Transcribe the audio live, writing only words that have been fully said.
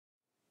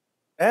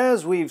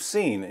As we've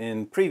seen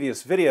in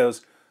previous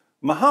videos,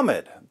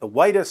 Muhammad, the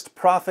whitest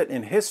prophet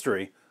in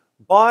history,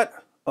 bought,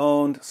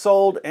 owned,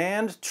 sold,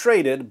 and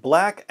traded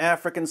black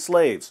African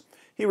slaves.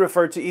 He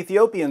referred to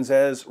Ethiopians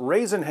as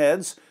raisin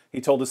heads. He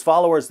told his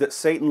followers that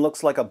Satan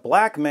looks like a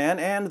black man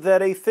and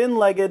that a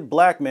thin-legged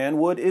black man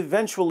would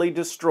eventually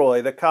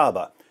destroy the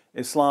Kaaba,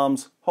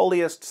 Islam's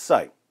holiest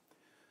site.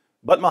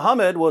 But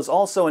Muhammad was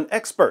also an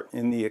expert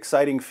in the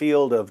exciting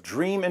field of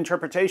dream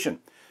interpretation.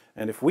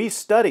 And if we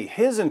study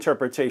his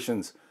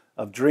interpretations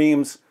of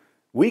dreams,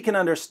 we can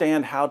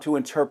understand how to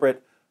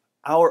interpret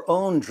our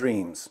own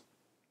dreams.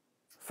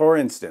 For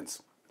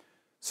instance,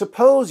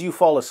 suppose you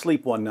fall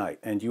asleep one night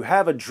and you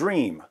have a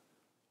dream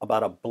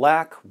about a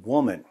black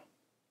woman.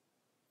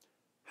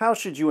 How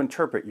should you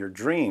interpret your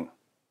dream?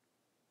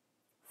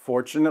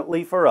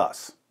 Fortunately for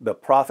us, the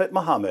Prophet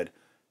Muhammad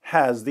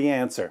has the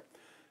answer.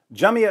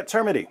 Jami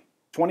at-Tirmidhi,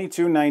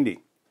 2290.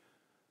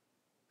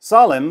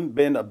 Salim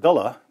bin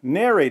Abdullah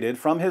narrated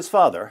from his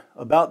father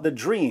about the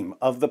dream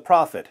of the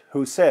Prophet,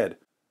 who said,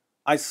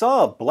 "I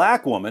saw a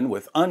black woman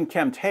with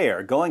unkempt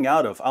hair going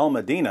out of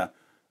Al-Madinah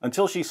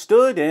until she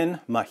stood in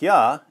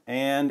Mahya,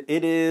 and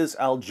it is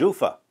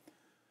Al-Jufa.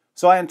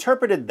 So I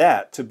interpreted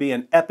that to be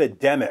an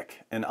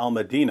epidemic in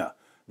Al-Madinah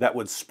that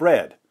would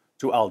spread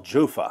to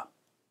Al-Jufa."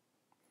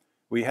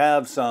 We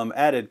have some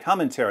added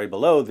commentary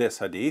below this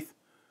hadith.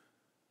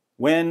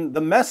 When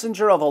the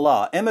Messenger of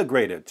Allah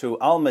emigrated to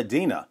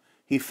Al-Madinah,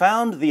 he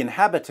found the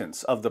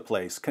inhabitants of the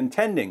place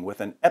contending with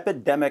an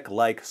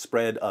epidemic-like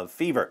spread of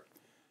fever.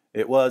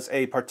 It was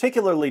a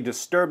particularly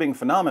disturbing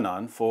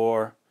phenomenon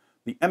for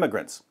the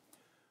emigrants.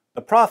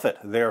 The Prophet,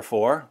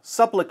 therefore,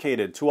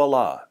 supplicated to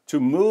Allah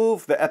to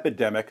move the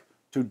epidemic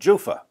to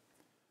Jufa.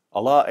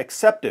 Allah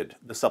accepted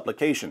the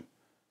supplication.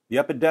 The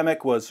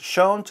epidemic was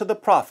shown to the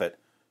Prophet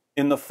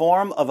in the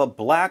form of a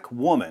black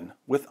woman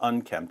with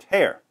unkempt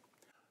hair.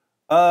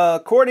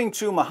 According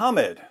to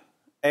Muhammad,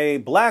 a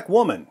black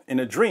woman in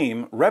a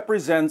dream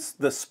represents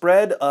the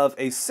spread of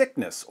a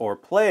sickness or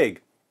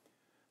plague.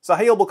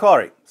 Sahih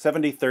al-Bukhari,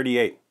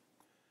 7038.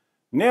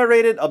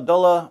 Narrated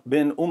Abdullah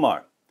bin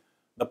Umar.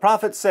 The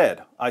Prophet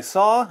said, "I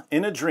saw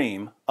in a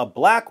dream a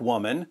black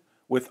woman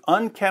with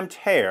unkempt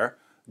hair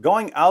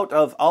going out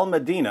of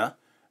Al-Madinah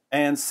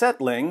and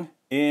settling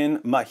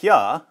in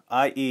Mahya,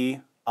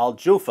 i.e.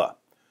 Al-Jufa.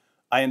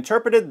 I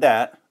interpreted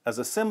that as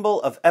a symbol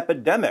of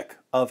epidemic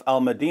of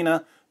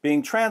Al-Madinah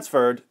being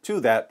transferred to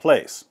that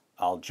place,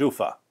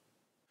 Al-Jufa."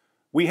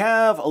 We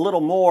have a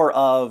little more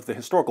of the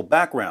historical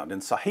background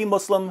in Sahih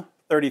Muslim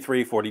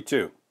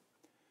 3342.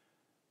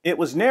 It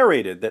was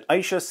narrated that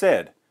Aisha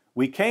said,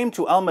 "We came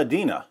to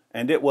Al-Madinah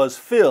and it was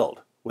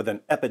filled with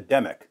an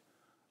epidemic.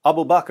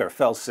 Abu Bakr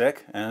fell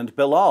sick and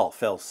Bilal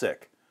fell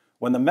sick.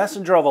 When the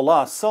Messenger of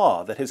Allah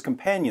saw that his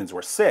companions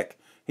were sick,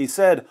 he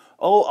said,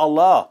 'O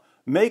Allah,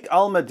 make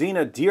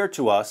Al-Madinah dear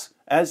to us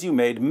as you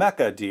made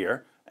Mecca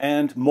dear,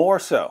 and more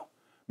so.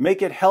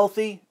 Make it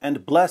healthy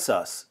and bless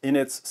us in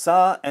its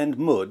sa and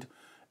mud,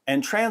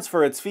 and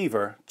transfer its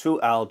fever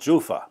to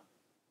Al-Jufa.'"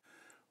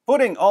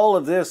 Putting all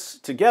of this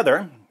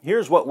together,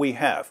 here's what we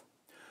have.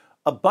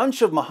 A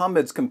bunch of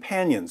Muhammad's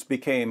companions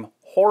became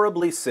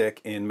horribly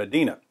sick in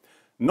Medina.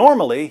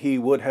 Normally, he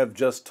would have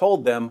just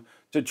told them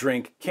to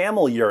drink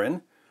camel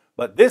urine,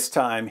 but this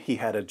time he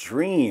had a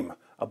dream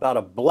about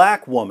a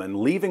black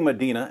woman leaving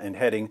Medina and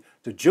heading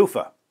to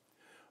Jufa.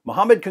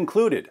 Muhammad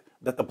concluded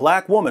that the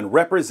black woman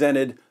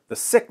represented the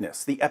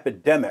sickness, the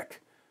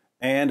epidemic,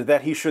 and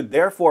that he should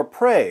therefore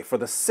pray for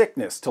the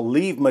sickness to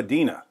leave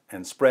Medina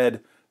and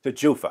spread to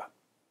Jufa.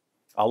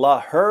 Allah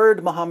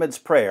heard Muhammad's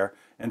prayer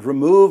and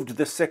removed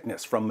the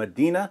sickness from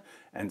Medina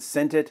and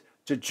sent it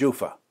to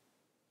Jufa.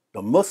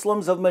 The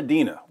Muslims of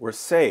Medina were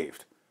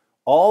saved,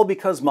 all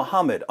because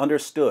Muhammad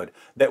understood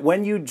that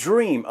when you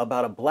dream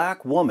about a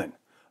black woman,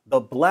 the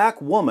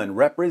black woman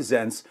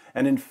represents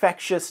an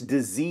infectious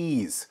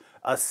disease,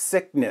 a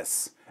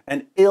sickness,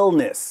 an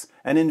illness,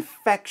 an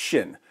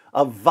infection,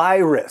 a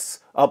virus,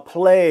 a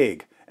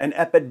plague, an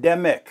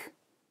epidemic.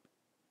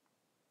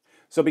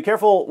 So be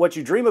careful what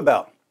you dream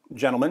about,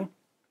 gentlemen.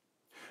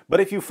 But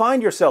if you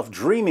find yourself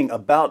dreaming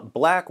about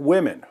black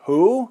women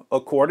who,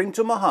 according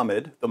to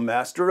Muhammad, the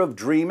master of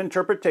dream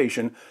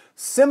interpretation,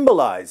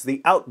 symbolize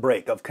the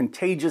outbreak of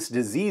contagious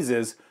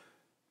diseases,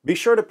 be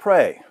sure to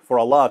pray for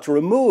Allah to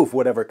remove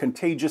whatever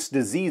contagious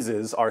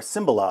diseases are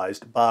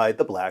symbolized by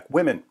the black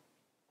women.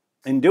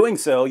 In doing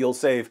so, you'll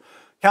save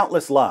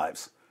countless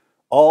lives,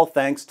 all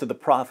thanks to the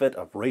Prophet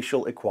of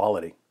racial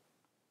equality.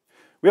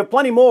 We have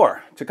plenty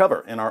more to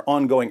cover in our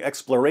ongoing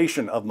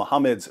exploration of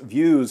Muhammad's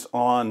views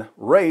on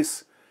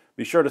race.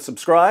 Be sure to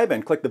subscribe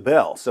and click the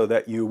bell so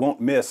that you won't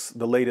miss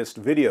the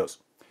latest videos.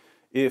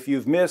 If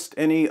you've missed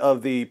any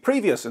of the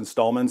previous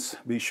installments,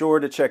 be sure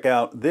to check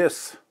out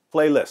this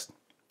playlist.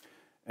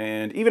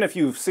 And even if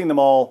you've seen them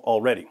all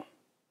already,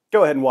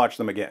 go ahead and watch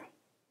them again.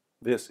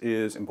 This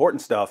is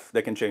important stuff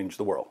that can change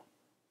the world.